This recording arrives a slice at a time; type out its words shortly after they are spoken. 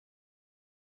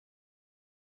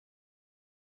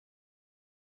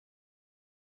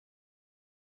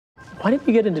Why did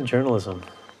you get into journalism?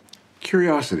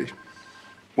 Curiosity.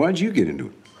 Why'd you get into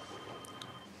it?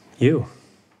 You.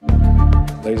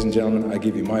 Ladies and gentlemen, I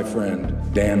give you my friend,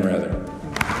 Dan Rather.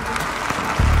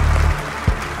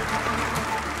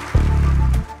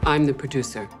 I'm the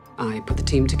producer. I put the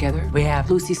team together. We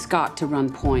have Lucy Scott to run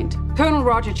point. Colonel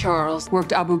Roger Charles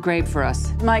worked Abu Ghraib for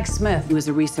us. Mike Smith, he was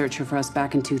a researcher for us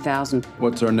back in 2000.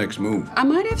 What's our next move? I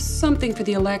might have something for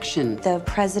the election. The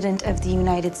President of the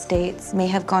United States may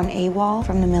have gone AWOL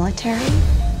from the military.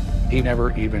 He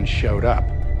never even showed up.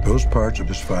 Those parts of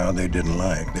his file they didn't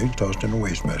like, they tossed in a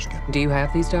wastebasket. Do you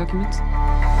have these documents?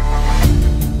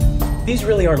 These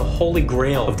really are the holy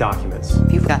grail of documents.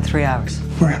 You've got 3 hours.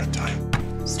 We're out of time.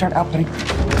 Start outputting.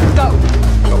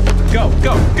 Go!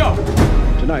 Go!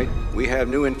 Tonight, we have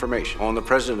new information on the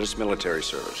President's military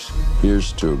service.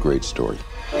 Here's to a great story.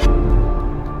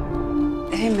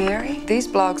 Hey, Mary. These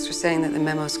blogs are saying that the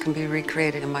memos can be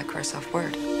recreated in Microsoft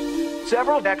Word.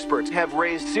 Several experts have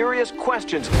raised serious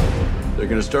questions. They're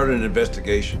going to start an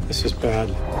investigation. This is bad.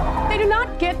 They do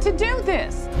not get to do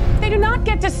this. They do not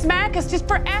get to smack us just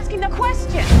for asking the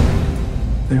question.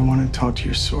 They want to talk to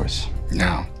your source.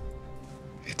 No.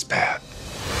 It's bad.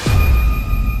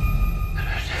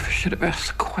 I never should have asked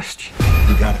the question.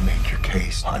 You gotta make your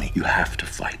case, honey. You have to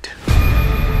fight.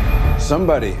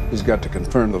 Somebody has got to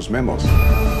confirm those memos.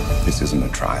 This isn't a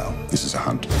trial. This is a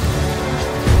hunt.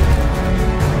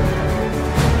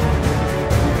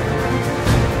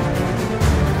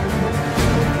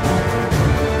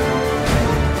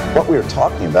 What we are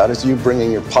talking about is you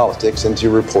bringing your politics into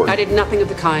your reporting. I did nothing of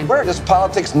the kind. Where does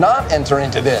politics not enter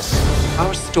into this?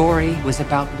 Our story was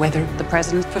about whether the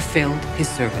president fulfilled his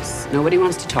service. Nobody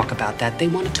wants to talk about that. They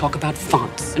want to talk about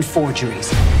fonts and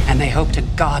forgeries. And they hope to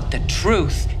God the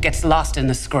truth gets lost in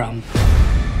the scrum.